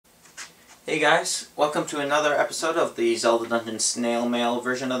Hey guys, welcome to another episode of the Zelda Dungeon Snail Mail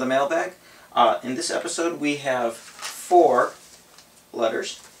version of the Mailbag. In this episode we have 4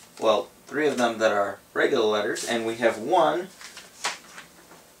 letters, well 3 of them that are regular letters, and we have one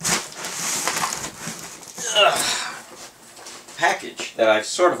package that I've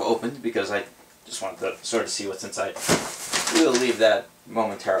sort of opened because I just wanted to sort of see what's inside. We'll leave that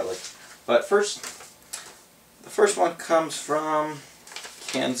momentarily. But first, the first one comes from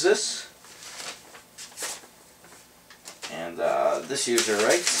Kansas. And this user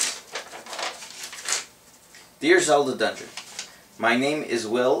writes, Dear Zelda Dungeon, my name is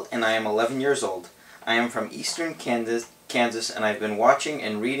Will and I am 11 years old. I am from eastern Kansas and I've been watching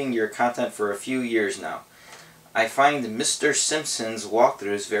and reading your content for a few years now. I find Mr. Simpson's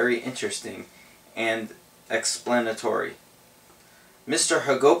walkthroughs very interesting and explanatory. Mr.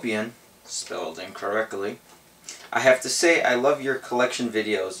 Hagopian, spelled incorrectly, I have to say I love your collection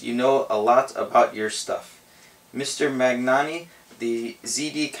videos. You know a lot about your stuff. Mr. Magnani, the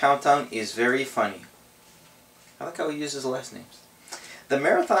ZD countdown is very funny. I like how he uses last names. The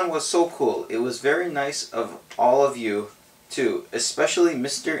marathon was so cool. It was very nice of all of you, too, especially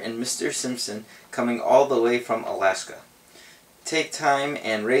Mr. and Mr. Simpson coming all the way from Alaska. Take time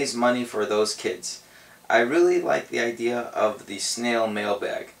and raise money for those kids. I really like the idea of the snail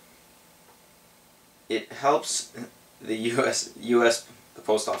mailbag. It helps the U.S. the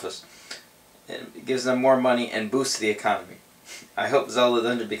post office. It gives them more money and boosts the economy. I hope Zelda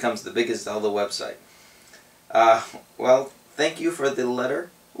Dungeon becomes the biggest Zelda website. Well, thank you for the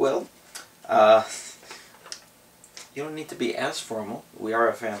letter, Will. You don't need to be as formal. We are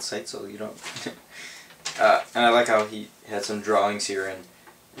a fan site, so you don't... and I like how he had some drawings here. And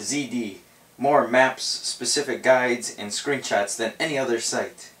ZD, more maps, specific guides, and screenshots than any other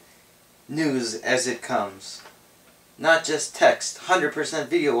site. News as it comes. Not just text, 100%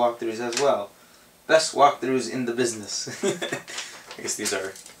 video walkthroughs as well. Best walkthroughs in the business. I guess these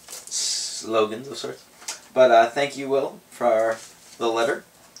are slogans of sorts. But thank you, Will, for the letter.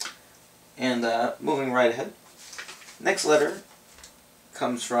 And moving right ahead. Next letter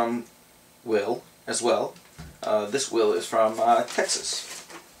comes from Will as well. This Will is from Texas.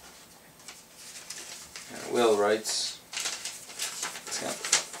 And Will writes,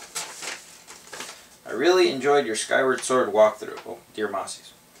 I really enjoyed your Skyward Sword walkthrough. Oh, dear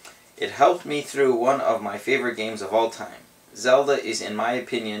Mossies. It helped me through one of my favorite games of all time. Zelda is, in my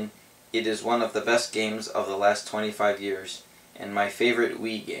opinion, it is one of the best games of the last 25 years, and my favorite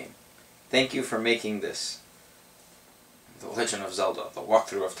Wii game. Thank you for making this. The Legend of Zelda, the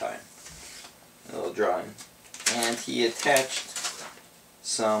walkthrough of time. A little drawing. And he attached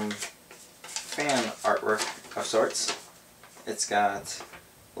some fan artwork of sorts. It's got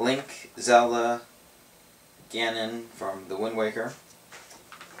Link, Zelda, Ganon from the Wind Waker,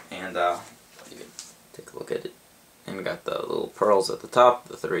 and you can take a look at it. And we got the little pearls at the top,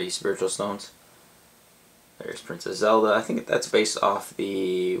 the 3 spiritual stones. There's Princess Zelda. I think that's based off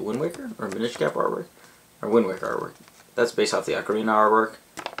the Wind Waker or Minish Cap artwork, or Wind Waker artwork. That's based off the Ocarina artwork.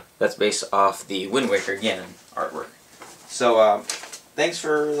 That's based off the Wind Waker Ganon artwork. So thanks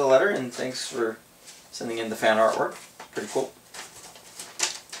for the letter and thanks for sending in the fan artwork. Pretty cool.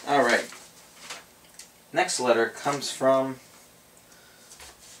 All right. Next letter comes from,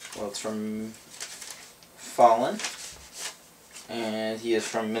 well, it's from Fallen, and he is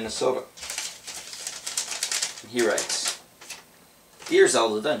from Minnesota. He writes, Dear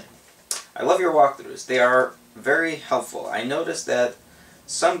Zelda Dungeon, I love your walkthroughs. They are very helpful. I noticed that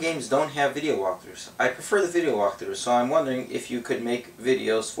some games don't have video walkthroughs. I prefer the video walkthroughs, so I'm wondering if you could make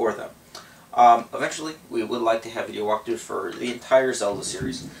videos for them. Eventually, we would like to have video walkthroughs for the entire Zelda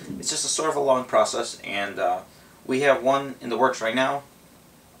series. It's just a sort of a long process, and we have one in the works right now.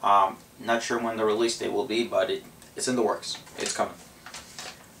 Not sure when the release date will be, but it's in the works. It's coming.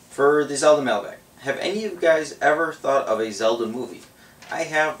 For the Zelda Mailbag, have any of you guys ever thought of a Zelda movie? I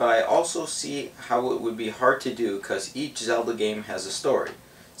have, but I also see how it would be hard to do because each Zelda game has a story,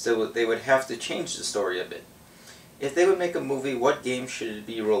 so they would have to change the story a bit. If they would make a movie, what game should it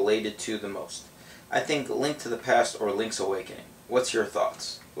be related to the most? I think Link to the Past or Link's Awakening. What's your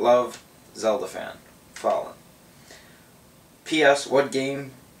thoughts? Love, Zelda fan. Fallen. P.S. What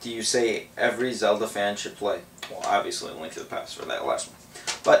game do you say every Zelda fan should play? Well, obviously Link to the Past for that last one.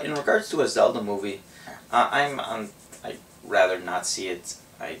 But in regards to a Zelda movie, I'd rather not see it.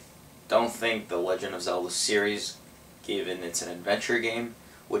 I don't think the Legend of Zelda series, given it's an adventure game,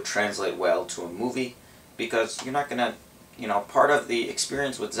 would translate well to a movie. Because you're not gonna, part of the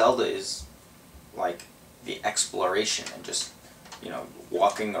experience with Zelda is like the exploration and just,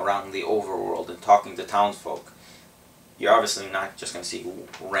 walking around the overworld and talking to townsfolk. you're obviously not just going to see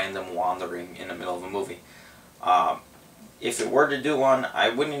random wandering in the middle of a movie. If it were to do one, I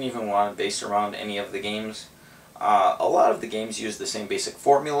wouldn't even want to base around any of the games. A lot of the games use the same basic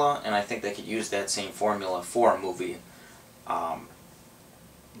formula, and I think they could use that same formula for a movie.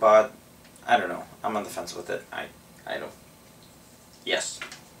 But I don't know. I'm on the fence with it. I don't. Yes.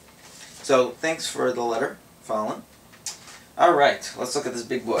 So thanks for the letter, Fallon. All right, let's look at this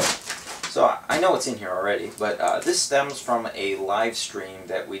big boy. So I know it's in here already, but this stems from a live stream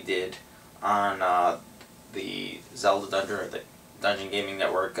that we did on the Zelda Dungeon, or the Dungeon Gaming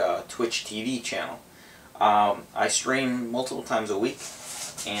Network Twitch TV channel. I stream multiple times a week,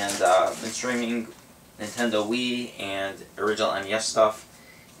 and I've been streaming Nintendo Wii and original NES stuff,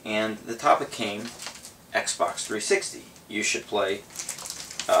 and the topic came Xbox 360. You should play.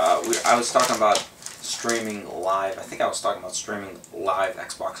 I was talking about streaming live. I think I was talking about streaming live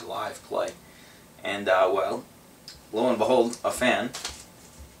Xbox Live play, and well, lo and behold, a fan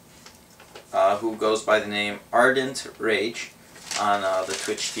who goes by the name ArdentRage on the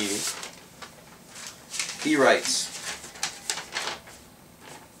Twitch TV. He writes,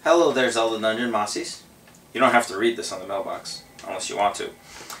 "Hello there, Zelda Dungeon Mossies." You don't have to read this on the mailbox, unless you want to.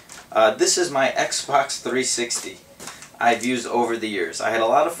 This is my Xbox 360 I've used over the years. I had a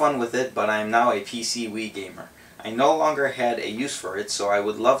lot of fun with it, but I am now a PC Wii gamer. I no longer had a use for it, so I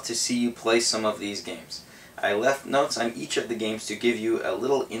would love to see you play some of these games. I left notes on each of the games to give you a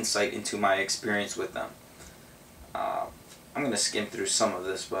little insight into my experience with them. I'm going to skim through some of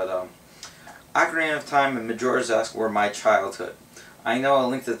this, but Ocarina of Time and Majora's Mask were my childhood. I know A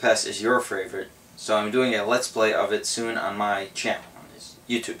Link to the Past is your favorite, so I'm doing a Let's Play of it soon on my channel, on this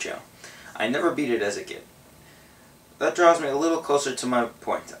YouTube channel. I never beat it as a kid. That draws me a little closer to my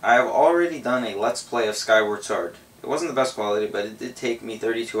point. I have already done a Let's Play of Skyward Sword. It wasn't the best quality, but it did take me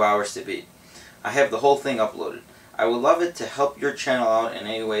 32 hours to beat. I have the whole thing uploaded. I would love it to help your channel out in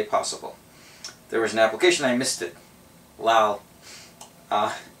any way possible. There was an application, I missed it. Lol.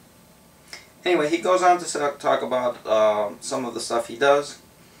 Anyway, he goes on to talk about some of the stuff he does.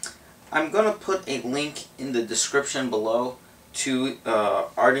 I'm going to put a link in the description below to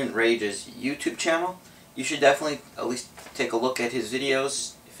ArdentRage's YouTube channel. You should definitely at least take a look at his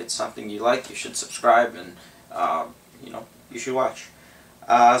videos. If it's something you like, you should subscribe and, you know, you should watch.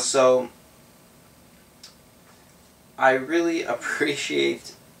 So, I really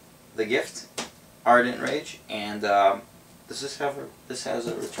appreciate the gift, ArdentRage, and does this has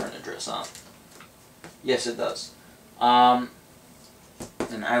a return address on? Yes, it does. And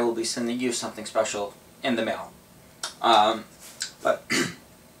I will be sending you something special in the mail. But I'm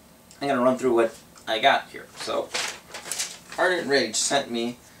going to run through what I got here. So, ArdentRage sent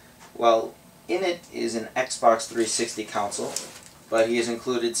me, well, in it is an Xbox 360 console, but he has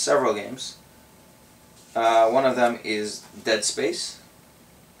included several games. One of them is Dead Space,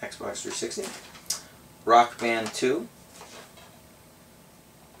 Xbox 360, Rock Band 2,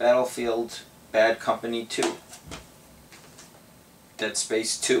 Battlefield Bad Company 2, Dead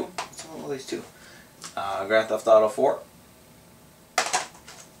Space 2, what's all these two? Grand Theft Auto 4,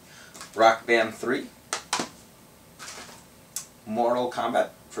 Rock Band 3, Mortal Kombat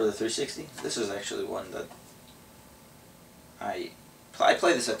for the 360. This is actually one that I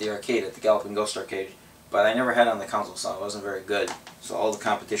played this at the arcade, at the Galloping Ghost arcade, but I never had it on the console, so it wasn't very good. So all the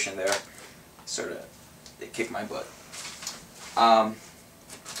competition there, they kicked my butt.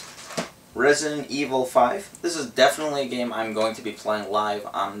 Resident Evil 5. This is definitely a game I'm going to be playing live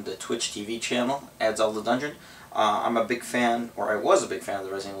on the Twitch TV channel at Zelda Dungeon. I'm a big fan, or I was a big fan of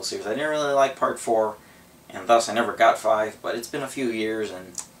the Resident Evil series. I didn't really like Part 4, and thus I never got 5, but it's been a few years,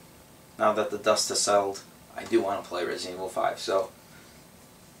 and now that the dust has settled, I do want to play Resident Evil 5. So,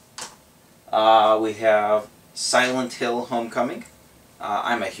 we have Silent Hill Homecoming.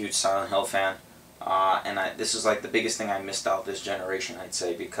 I'm a huge Silent Hill fan, and this is like the biggest thing I missed out this generation, I'd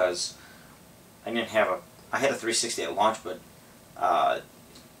say, because I didn't have I had a 360 at launch, but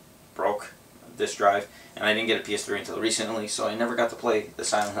broke this drive, and I didn't get a PS3 until recently, so I never got to play the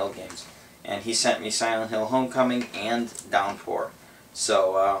Silent Hill games. And he sent me Silent Hill Homecoming and Downpour.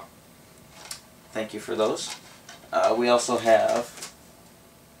 So, thank you for those. We also have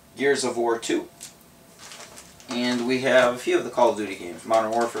Gears of War 2. And we have a few of the Call of Duty games.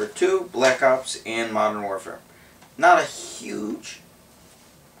 Modern Warfare 2, Black Ops, and Modern Warfare. Not a huge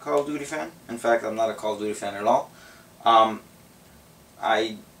Call of Duty fan. In fact, I'm not a Call of Duty fan at all.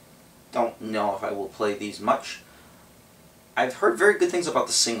 I don't know if I will play these much. I've heard very good things about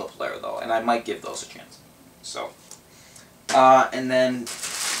the single player, though, and I might give those a chance. So, and then,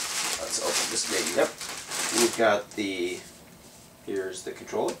 let's open this baby up. We've got here's the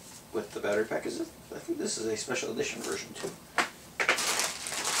controller. with the battery pack. I think this is a special edition version too.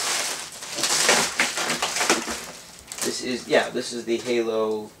 This is the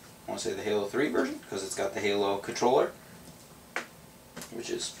Halo, I want to say the Halo 3 version, because it's got the Halo controller, which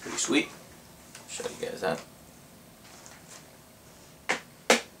is pretty sweet. I'll show you guys that.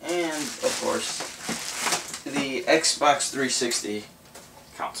 And, of course, the Xbox 360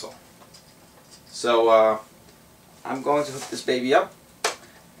 console. So, I'm going to hook this baby up,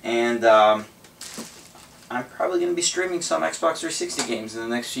 and I'm probably going to be streaming some Xbox 360 games in the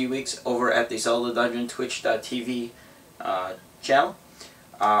next few weeks over at the Zelda Dungeon twitch.tv channel.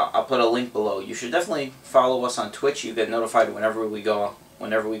 I'll put a link below. You should definitely follow us on Twitch. You get notified whenever we go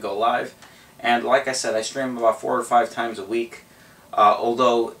live. And like I said, I stream about 4 or 5 times a week.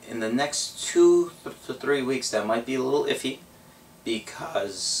 Although in the next 2 to 3 weeks that might be a little iffy,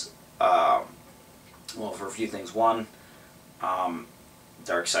 because well, for a few things. One,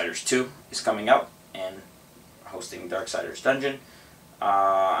 Darksiders 2 is coming out and hosting Darksiders Dungeon.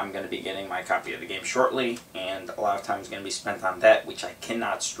 I'm going to be getting my copy of the game shortly, and a lot of time is going to be spent on that, which I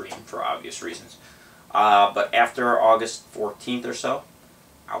cannot stream for obvious reasons. But after August 14th or so,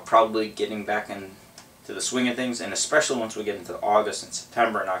 I'll probably be getting back into the swing of things, and especially once we get into August and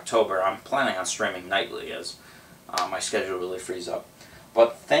September and October, I'm planning on streaming nightly as my schedule really frees up.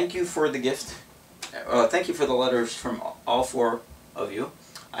 But thank you for the gift. Thank you for the letters from all 4 of you.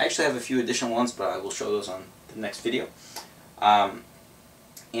 I actually have a few additional ones, but I will show those on the next video.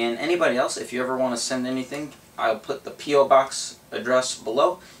 And anybody else, if you ever want to send anything, I'll put the P.O. Box address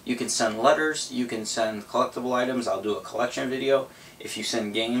below. You can send letters, you can send collectible items, I'll do a collection video. If you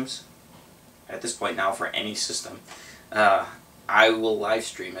send games, at this point now for any system, I will live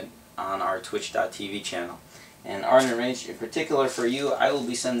stream it on our twitch.tv channel. And ArdentRage, in particular for you, I will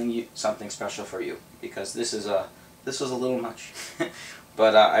be sending you something special for you, because this was a little much.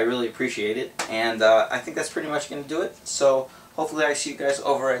 But I really appreciate it, and I think that's pretty much going to do it. So hopefully I see you guys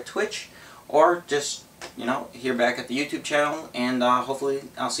over at Twitch, or just, you know, here back at the YouTube channel, and hopefully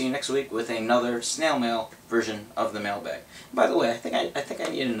I'll see you next week with another snail mail version of the mailbag. By the way, I think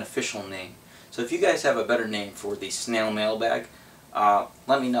I need an official name. So if you guys have a better name for the snail mailbag,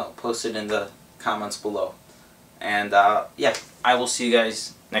 let me know. Post it in the comments below. And yeah, I will see you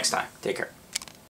guys next time. Take care.